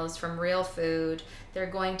minerals from real food,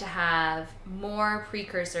 they're going to have more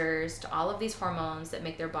precursors to all of these hormones that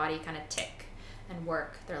make their body kind of tick and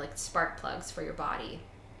work. They're like spark plugs for your body.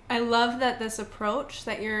 I love that this approach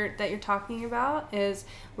that you're talking about is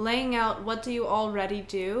laying out what do you already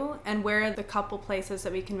do and where are the couple places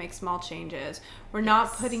that we can make small changes. We're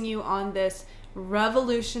not putting you on this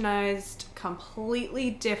revolutionized, completely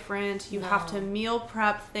different, you have to meal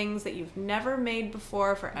prep things that you've never made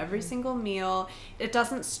before for every single meal. It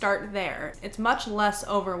doesn't start there. It's much less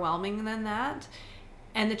overwhelming than that.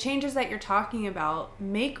 And the changes that you're talking about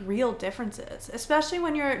make real differences, especially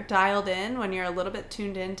when you're dialed in, when you're a little bit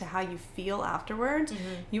tuned in to how you feel afterwards.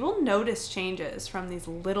 You will notice changes from these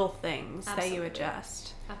little things that you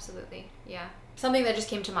adjust. Absolutely. Yeah. Something that just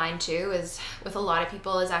came to mind too is with a lot of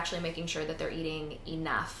people is actually making sure that they're eating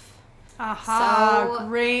enough. Aha, so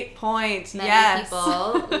great point. Many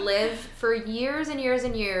people live for years and years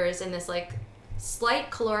and years in this like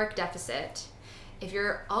slight caloric deficit. If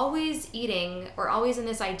you're always eating or always in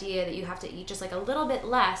this idea that you have to eat just like a little bit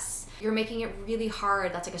less, you're making it really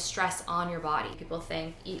hard. That's like a stress on your body. People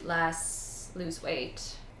think eat less, lose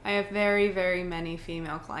weight. I have very, very many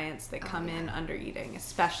female clients that come in under eating,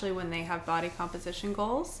 especially when they have body composition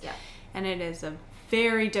goals. Yeah. And it is a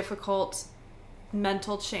very difficult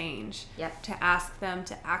mental change Yep. to ask them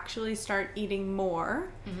to actually start eating more,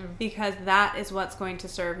 Mm-hmm. because that is what's going to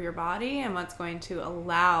serve your body and what's going to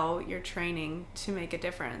allow your training to make a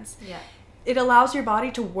difference. Yeah. It allows your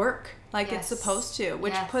body to work like Yes. it's supposed to,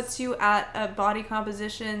 which Yes. puts you at a body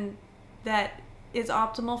composition that is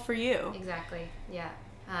optimal for you. Exactly. Yeah.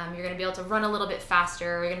 You're going to be able to run a little bit faster.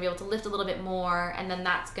 You're going to be able to lift a little bit more, and then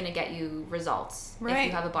that's going to get you results if Right.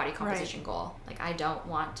 you have a body composition goal. Like, I don't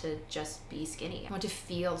want to just be skinny. I want to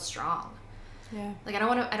feel strong. Yeah. Like, I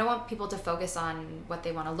don't want people to focus on what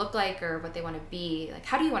they want to look like or what they want to be. Like,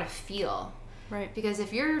 how do you want to feel? Right. Because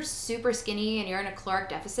if you're super skinny and you're in a caloric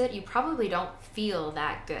deficit, you probably don't feel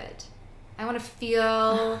that good. I want to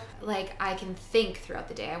feel like I can think throughout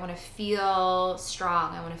the day. I want to feel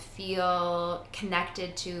strong. I want to feel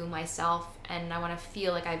connected to myself, and I want to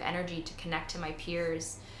feel like I have energy to connect to my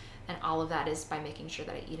peers. And all of that is by making sure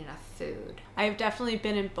that I eat enough food. I've definitely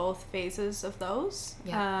been in both phases of those.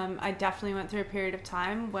 Yeah. I definitely went through a period of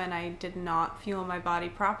time when I did not fuel my body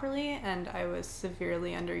properly and I was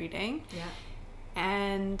severely under eating. Yeah.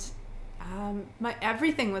 And my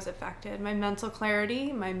everything was affected. My mental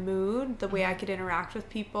clarity, my mood, the way I could interact with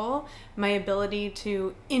people, my ability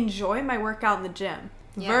to enjoy my workout in the gym.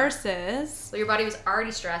 Yeah. Versus, So your body was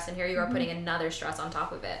already stressed, and here you are putting another stress on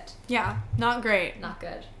top of it. yeah, not great. Not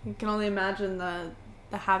good. You can only imagine the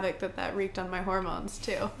havoc that wreaked on my hormones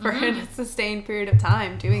too for a sustained period of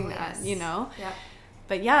time doing that, Yes. you know? Yeah.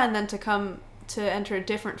 But yeah, and then to enter a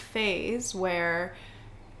different phase where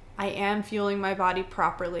I am fueling my body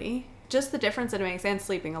properly. Just the difference that it makes, and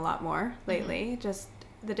sleeping a lot more lately, just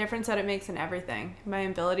the difference that it makes in everything. My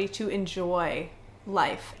ability to enjoy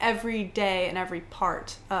life every day and every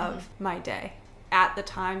part of my day. At the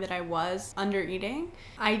time that I was under eating,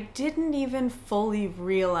 I didn't even fully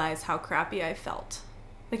realize how crappy I felt.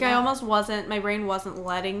 Like, I Yeah. almost wasn't, my brain wasn't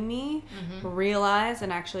letting me realize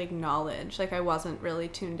and actually acknowledge. Like, I wasn't really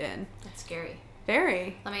tuned in. That's scary.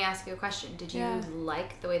 Very. Let me ask you a question. Did you Yeah.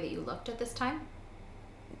 like the way that you looked at this time?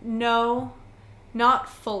 No, not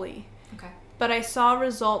fully. Okay. But I saw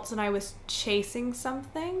results and I was chasing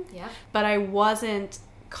something, Yeah. but I wasn't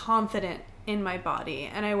confident in my body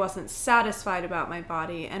and I wasn't satisfied about my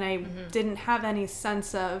body and I didn't have any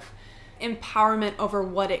sense of empowerment over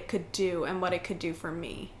what it could do and what it could do for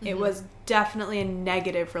me. It was definitely a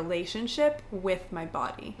negative relationship with my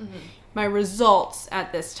body. My results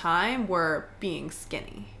at this time were being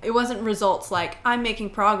skinny. It wasn't results like I'm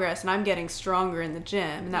making progress and I'm getting stronger in the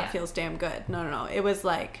gym and that Yeah. feels damn good. No. It was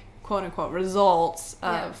like quote unquote results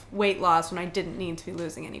of weight loss when I didn't need to be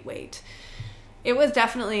losing any weight. It was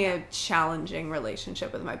definitely a challenging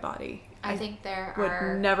relationship with my body. I think there Would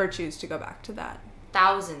are never choose to go back to that.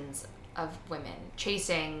 thousands of women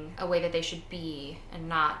chasing a way that they should be and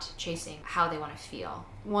not chasing how they want to feel.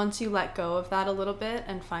 Once you let go of that a little bit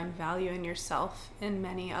and find value in yourself in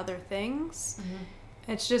many other things,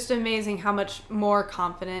 it's just amazing how much more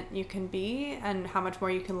confident you can be and how much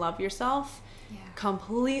more you can love yourself, Yeah.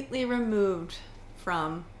 completely removed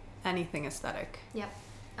from anything aesthetic. Yep.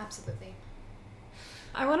 Absolutely.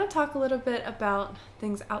 I want to talk a little bit about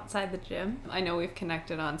things outside the gym. I know we've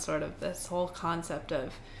connected on sort of this whole concept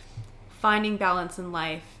of finding balance in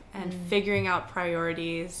life and figuring out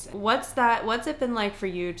priorities. What's it been like for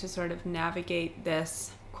you to sort of navigate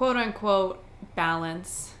this quote unquote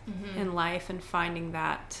balance in life and finding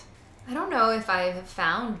that? I don't know if I've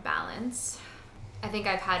found balance. I think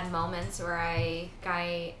I've had moments where I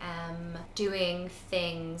am doing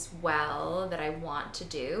things well that I want to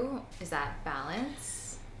do. Is that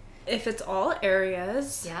balance? If it's all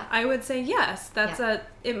areas, Yeah. I would say yes.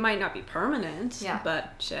 It might not be permanent, Yeah.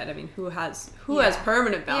 but shit, I mean, who has Yeah.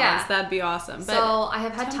 permanent balance? Yeah. That'd be awesome. So I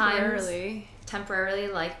have had times temporarily,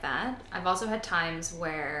 like that. I've also had times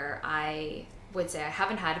where I would say I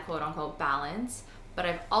haven't had quote unquote balance, but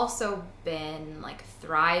I've also been like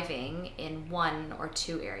thriving in one or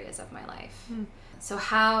two areas of my life. So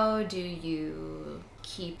how do you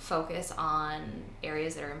keep focus on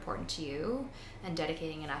areas that are important to you and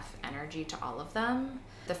dedicating enough energy to all of them?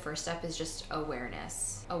 The first step is just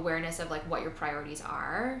awareness of like what your priorities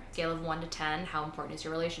are. Scale of 1 to 10, how important is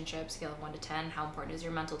your relationship? Scale of 1 to 10, how important is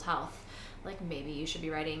your mental health? Like maybe you should be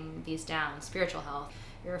writing these down. Spiritual health,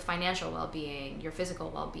 your financial well-being, your physical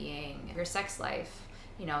well-being, your sex life,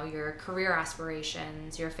 your career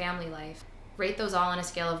aspirations, your family life. Rate those all on a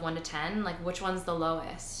scale of 1 to 10. Like, which one's the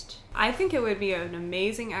lowest? I think it would be an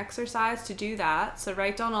amazing exercise to do that. So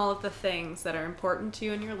write down all of the things that are important to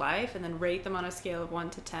you in your life and then rate them on a scale of 1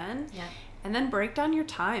 to 10. Yeah. And then break down your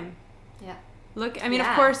time. Yeah. Look, I mean,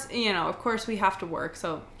 Yeah. of course we have to work.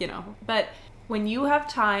 So, but When you have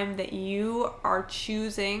time that you are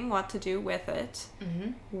choosing what to do with it,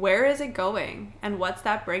 Mm-hmm. where is it going? And what's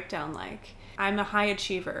that breakdown like? I'm a high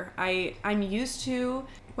achiever. I'm used to,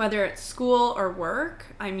 whether it's school or work,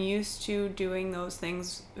 I'm used to doing those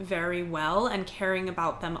things very well and caring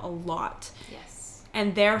about them a lot. Yes.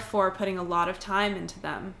 And therefore putting a lot of time into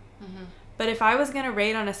them. Mm-hmm. But if I was going to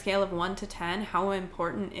rate on a scale of 1 to 10, how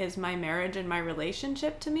important is my marriage and my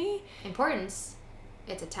relationship to me? Importance,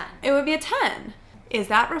 it's a 10. It would be a 10. Is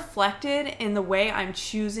that reflected in the way I'm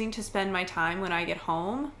choosing to spend my time when I get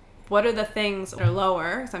home? What are the things that are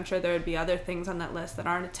lower? Because I'm sure there would be other things on that list that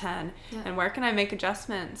aren't a 10. Yeah. And where can I make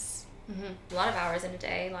adjustments? Mm-hmm. A lot of hours in a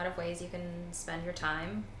day, a lot of ways you can spend your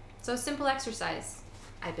time. So simple exercise.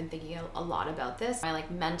 I've been thinking a lot about this. My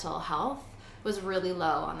mental health was really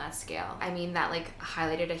low on that scale. I mean, that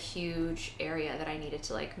highlighted a huge area that I needed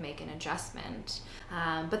to make an adjustment.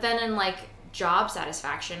 But then in job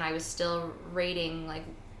satisfaction, I was still rating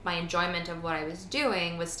my enjoyment of what I was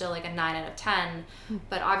doing was still a 9 out of 10,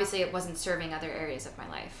 but obviously it wasn't serving other areas of my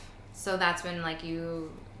life. So that's when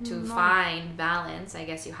to find balance, I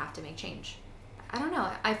guess you have to make change. I don't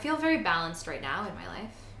know. I feel very balanced right now in my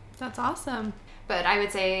life. That's awesome. But I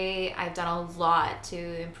would say I've done a lot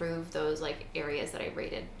to improve those areas that I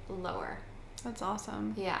rated lower. That's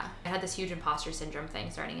awesome. Yeah. I had this huge imposter syndrome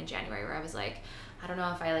thing starting in January where I was I don't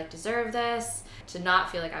know if I deserve this. To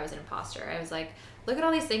not feel like I was an imposter. I was look at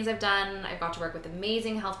all these things I've done. I've got to work with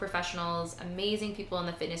amazing health professionals, amazing people in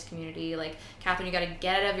the fitness community. Catherine, you got to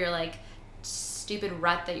get out of your stupid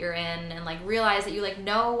rut that you're in and realize that you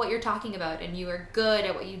know what you're talking about and you are good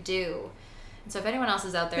at what you do. And so if anyone else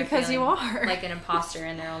is out there because feeling you are an imposter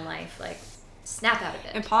in their own life, snap out of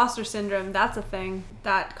it. Imposter syndrome, that's a thing.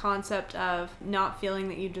 That concept of not feeling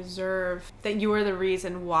that you deserve, that you are the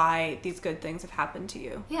reason why these good things have happened to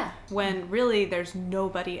you. Yeah. When really there's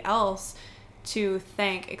nobody else to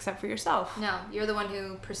thank except for yourself. No, you're the one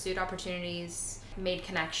who pursued opportunities, made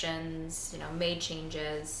connections, made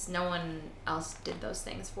changes. No one else did those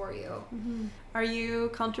things for you. Mm-hmm. Are you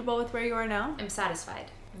comfortable with where you are now? I'm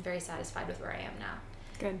satisfied. I'm very satisfied with where I am now.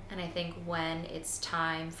 Good. And I think when it's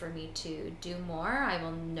time for me to do more, I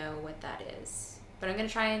will know what that is. But I'm going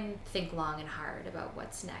to try and think long and hard about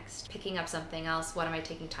what's next. Picking up something else, what am I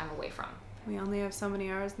taking time away from? We only have so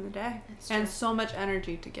many hours in the day. That's true. And so much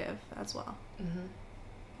energy to give as well. Mm-hmm.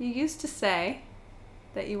 You used to say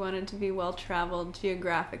that you wanted to be well-traveled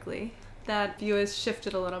geographically. That view has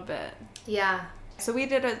shifted a little bit. Yeah. So we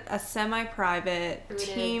did a semi-private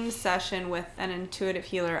team session with an intuitive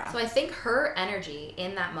healer. So I think her energy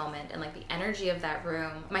in that moment and the energy of that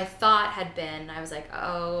room, my thought had been, I was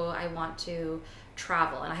I want to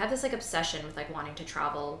travel. And I have this obsession with wanting to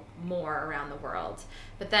travel more around the world.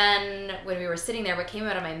 But then when we were sitting there, what came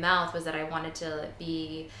out of my mouth was that I wanted to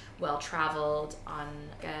be well-traveled on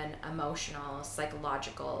an emotional,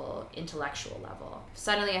 psychological, intellectual level.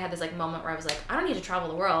 Suddenly I had this moment where I was I don't need to travel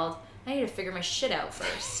the world. I need to figure my shit out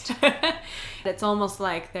first. It's almost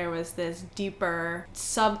like there was this deeper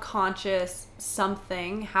subconscious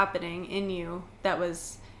something happening in you that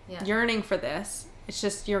was yearning for this. It's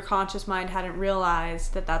just your conscious mind hadn't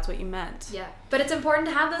realized that that's what you meant. Yeah. But it's important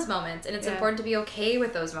to have those moments, and it's important to be okay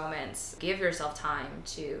with those moments. Give yourself time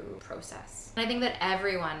to process. And I think that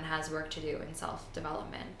everyone has work to do in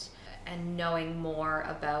self-development and knowing more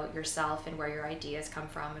about yourself and where your ideas come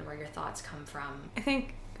from and where your thoughts come from. I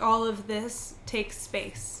think all of this takes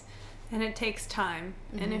space and it takes time.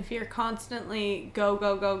 Mm-hmm. And if you're constantly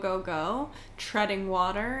go, treading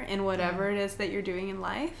water in whatever it is that you're doing in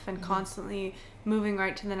life and constantly moving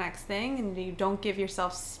right to the next thing, and you don't give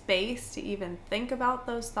yourself space to even think about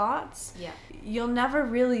those thoughts, you'll never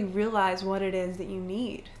really realize what it is that you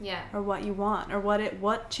need or what you want or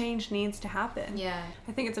what change needs to happen.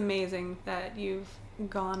 I think it's amazing that you've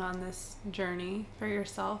gone on this journey for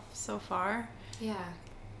yourself so far.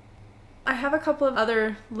 I have a couple of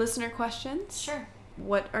other listener questions. Sure.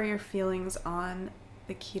 What are your feelings on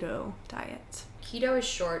the keto diet? Keto is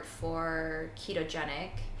short for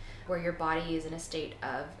ketogenic, where your body is in a state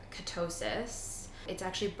of ketosis. It's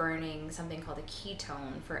actually burning something called a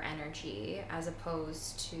ketone for energy as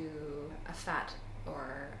opposed to a fat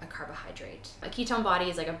or a carbohydrate. A ketone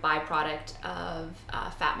body is a byproduct of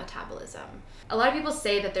fat metabolism. A lot of people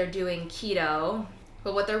say that they're doing keto,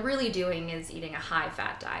 but what they're really doing is eating a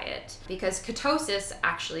high-fat diet, because ketosis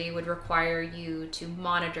actually would require you to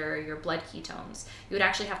monitor your blood ketones. You would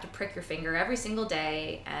actually have to prick your finger every single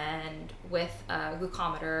day, and with a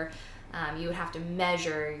glucometer, you would have to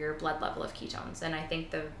measure your blood level of ketones. And I think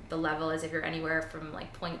the level is if you're anywhere from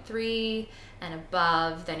 0.3 and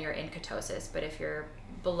above, then you're in ketosis. But if you're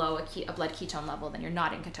below a blood ketone level, then you're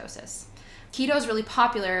not in ketosis. Keto is really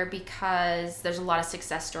popular because there's a lot of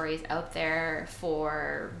success stories out there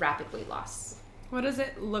for rapid weight loss. What does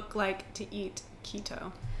it look like to eat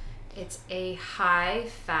keto? It's a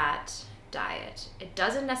high-fat diet. It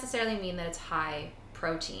doesn't necessarily mean that it's high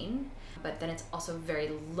protein, but then it's also very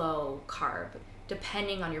low carb,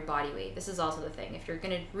 depending on your body weight. This is also the thing. If you're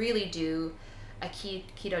going to really do a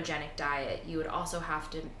ketogenic diet, you would also have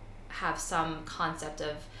to have some concept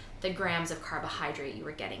of the grams of carbohydrate you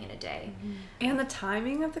were getting in a day. Mm-hmm. And the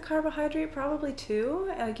timing of the carbohydrate probably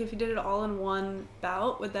too. Like if you did it all in one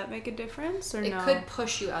bout, would that make a difference or no? It could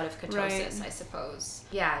push you out of ketosis, Right. I suppose.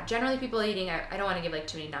 Yeah, generally people eating, I don't want to give like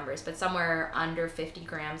too many numbers, but somewhere under 50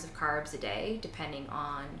 grams of carbs a day, depending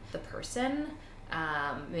on the person.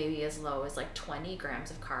 Maybe as low as like 20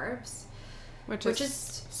 grams of carbs. Which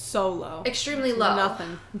is so low. Extremely It's low.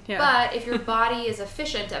 Nothing. Yeah. But if your body is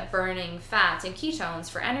efficient at burning fats and ketones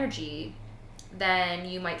for energy, then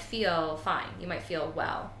you might feel fine. You might feel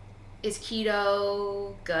well. Is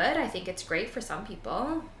keto good? I think it's great for some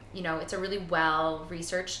people. You know, it's a really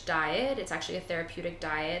well-researched diet. It's actually a therapeutic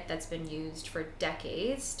diet that's been used for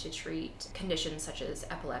decades to treat conditions such as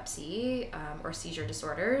epilepsy or seizure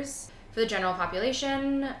disorders. For the general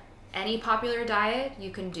population, any popular diet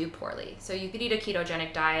you can do poorly. So you could eat a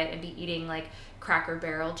ketogenic diet and be eating like Cracker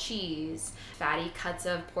Barrel cheese, fatty cuts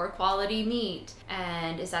of poor quality meat.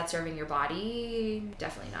 And is that serving your body?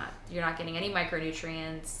 Definitely not. You're not getting any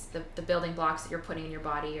micronutrients. The building blocks that you're putting in your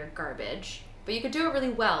body are garbage. But you could do it really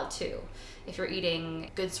well too if you're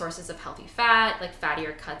eating good sources of healthy fat, like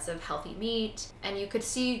fattier cuts of healthy meat, and you could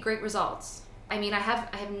see great results. I mean, I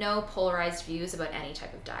have no polarized views about any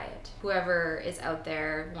type of diet. Whoever is out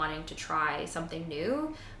there wanting to try something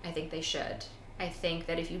new, I think they should. I think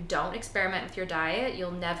that if you don't experiment with your diet,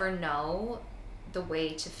 you'll never know the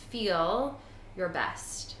way to feel your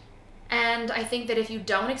best. And I think that if you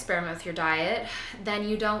don't experiment with your diet, then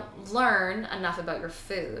you don't learn enough about your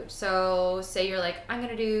food. So say you're like, I'm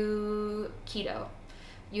gonna do keto.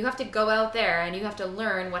 You have to go out there and you have to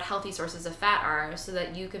learn what healthy sources of fat are so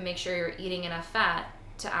that you can make sure you're eating enough fat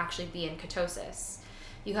to actually be in ketosis.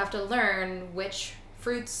 You have to learn which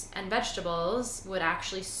fruits and vegetables would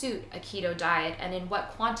actually suit a keto diet and in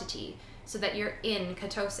what quantity so that you're in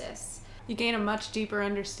ketosis. You gain a much deeper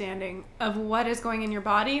understanding of what is going in your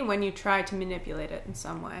body when you try to manipulate it in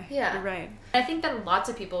some way. Yeah. You're right. I think that lots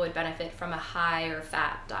of people would benefit from a higher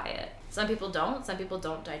fat diet. Some people don't. Some people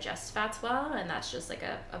don't digest fats well, and that's just like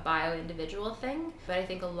a bio-individual thing. But I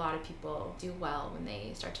think a lot of people do well when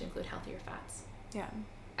they start to include healthier fats. Yeah.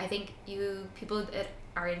 I think people that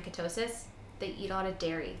are in ketosis, they eat a lot of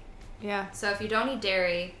dairy. Yeah. So if you don't eat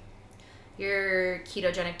dairy, your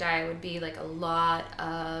ketogenic diet would be like a lot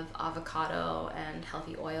of avocado and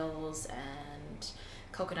healthy oils and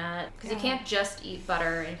coconut, because you can't just eat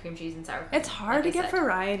butter and cream cheese and sour cream. It's hard to get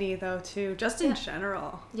variety though too, just in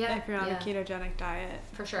general. Yeah. If you're on a ketogenic diet.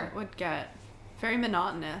 For sure. It would get very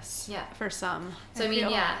monotonous. Yeah. For some. So I mean,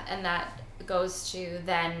 and that goes to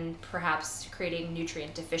then perhaps creating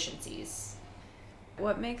nutrient deficiencies.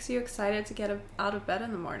 What makes you excited to get out of bed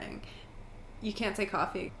in the morning? You can't say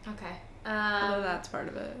coffee. Okay. Although that's part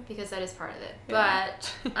of it. Because that is part of it. Yeah.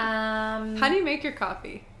 But how do you make your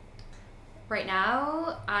coffee? Right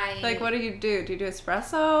now, what do you do? Do you do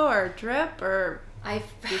espresso or drip or do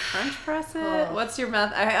you French press it? Oh. What's your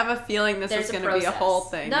method? I have a feeling this is going to be a whole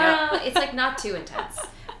thing. No, it's like not too intense.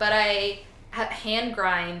 But I hand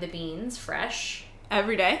grind the beans fresh.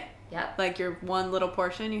 Every day? Yep. Like your one little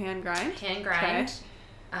portion you hand grind? Hand grind.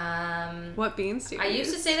 Okay. What beans do you use? I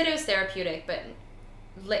used to say that it was therapeutic, but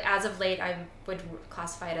as of late, I would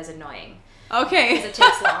classify it as annoying. Okay. Because it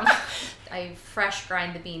takes long. I fresh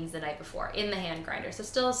grind the beans the night before in the hand grinder, so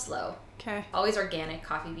still slow. Okay. Always organic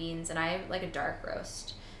coffee beans, and I like a dark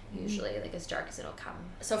roast, usually, like as dark as it'll come.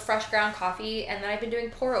 So fresh ground coffee, and then I've been doing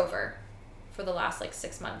pour over for the last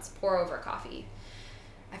 6 months. Pour over coffee.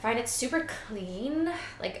 I find it super clean.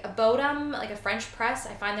 Like a Bodum, like a French press,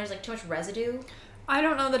 I find there's too much residue. I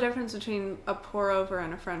don't know the difference between a pour over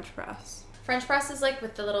and a French press. French press is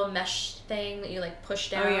with the little mesh thing that you push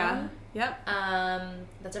down. Oh yeah. Yep.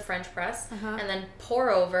 That's a French press. Uh-huh. And then pour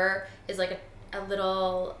over is a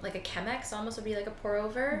little, a Chemex almost would be like a pour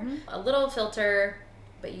over. Mm-hmm. A little filter,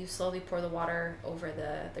 but you slowly pour the water over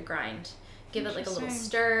the grind. Give it a little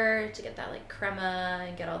stir to get that crema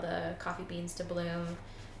and get all the coffee beans to bloom.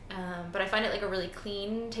 But I find it a really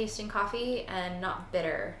clean tasting coffee and not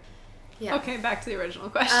bitter. Yeah. Okay, back to the original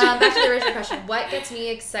question. Back to the original question. What gets me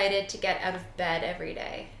excited to get out of bed every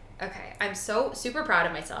day? Okay, I'm so super proud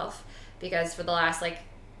of myself because for the last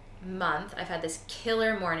month, I've had this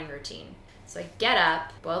killer morning routine. So I get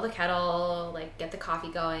up, boil the kettle, get the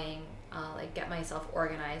coffee going, I'll like get myself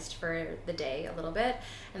organized for the day a little bit,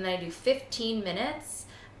 and then I do 15 minutes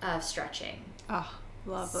of stretching. Oh,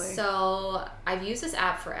 lovely. So I've used this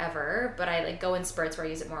app forever, but I like go in spurts where I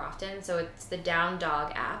use it more often. So it's the Down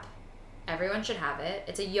Dog app. Everyone should have it.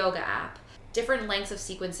 It's a yoga app. Different lengths of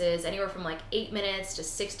sequences, anywhere from like 8 minutes to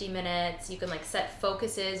 60 minutes. You can like set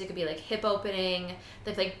focuses. It could be like hip opening.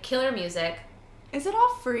 They have like killer music. Is it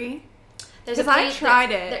all free? Because I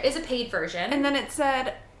tried it. There is a paid version. And then it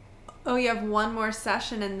said, oh, you have one more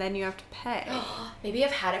session and then you have to pay. Maybe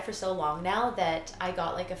I've had it for so long now that I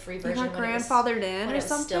got like a free version. You got grandfathered in or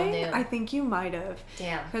something? Still new. I think you might have.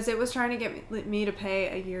 Damn. Because it was trying to get me to pay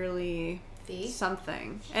a yearly fee?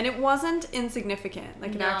 Something. And it wasn't insignificant.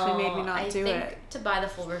 Like, it actually made me not do it. I think to buy the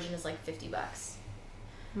full version is like $50.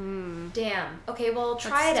 Hmm. Damn. Okay, well,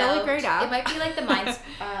 try it still out. A great app. It might be like the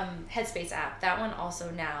Headspace app. That one also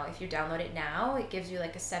now, if you download it now, it gives you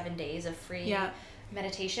like a 7 days of free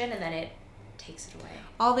meditation, and then it takes it away.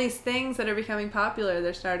 All these things that are becoming popular,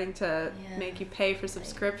 they're starting to make you pay for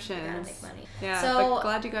subscriptions. You gotta make money. Yeah, so but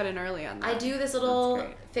glad you got in early on that. I do this little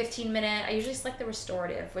 15-minute, I usually select the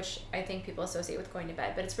restorative, which I think people associate with going to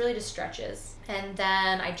bed, but it's really just stretches. And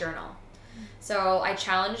then I journal. So I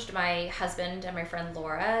challenged my husband and my friend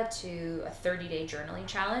Laura to a 30-day journaling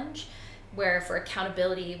challenge, where for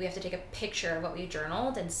accountability, we have to take a picture of what we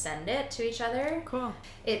journaled and send it to each other. Cool.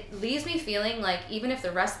 It leaves me feeling like even if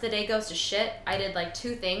the rest of the day goes to shit, I did like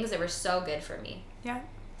 2 things that were so good for me. Yeah.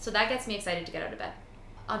 So that gets me excited to get out of bed.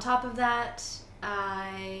 On top of that,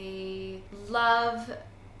 I love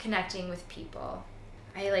connecting with people.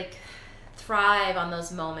 I like thrive on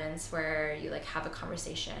those moments where you like have a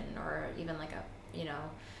conversation, or even like a, you know,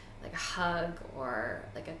 like a hug or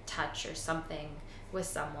like a touch or something with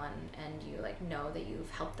someone, and you like know that you've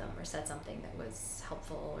helped them or said something that was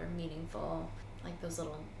helpful or meaningful, like those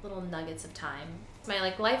little nuggets of time. My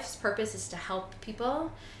like life's purpose is to help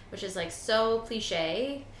people, which is like so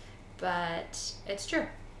cliche, but it's true.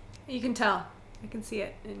 You can tell. I can see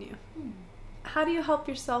it in you. How do you help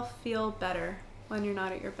yourself feel better when you're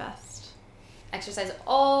not at your best? Exercise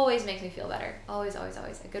always makes me feel better. Always, always,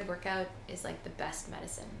 always. A good workout is like the best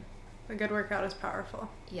medicine. A good workout is powerful.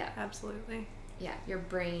 Yeah. Absolutely. Yeah, your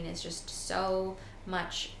brain is just so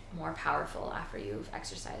much more powerful after you've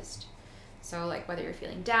exercised. So like whether you're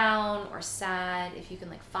feeling down or sad, if you can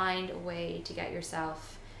like find a way to get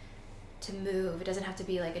yourself to move, it doesn't have to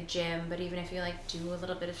be like a gym, but even if you like do a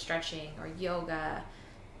little bit of stretching or yoga,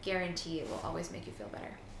 guarantee it will always make you feel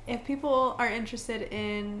better. If people are interested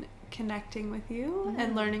in connecting with you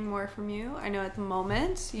and learning more from you, I know at the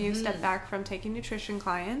moment you step back from taking nutrition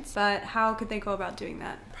clients, but how could they go about doing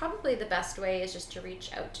that? Probably the best way is just to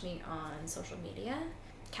reach out to me on social media,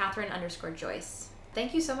 Catherine_Joyce.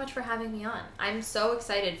 Thank you so much for having me on. I'm so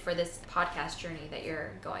excited for this podcast journey that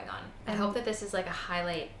you're going on. I hope that this is like a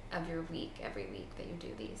highlight of your week every week that you do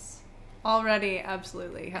these. Already,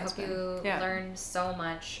 absolutely. I hope you learn so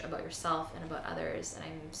much about yourself and about others, and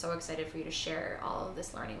I'm so excited for you to share all of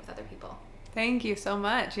this learning with other people. Thank you so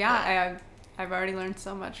much. Yeah, I've already learned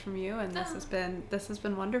so much from you, and this has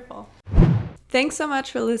been wonderful. Thanks so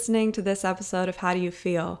much for listening to this episode of How Do You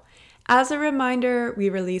Feel? As a reminder, we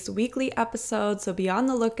release weekly episodes, so be on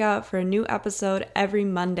the lookout for a new episode every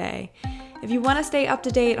Monday. If you want to stay up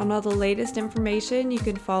to date on all the latest information, you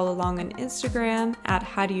can follow along on Instagram at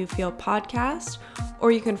How Do You Feel Podcast,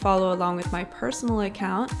 or you can follow along with my personal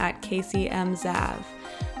account at KCMZav.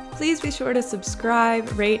 Please be sure to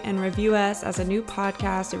subscribe, rate, and review us as a new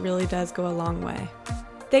podcast. It really does go a long way.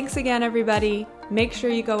 Thanks again, everybody. Make sure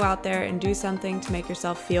you go out there and do something to make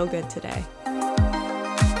yourself feel good today.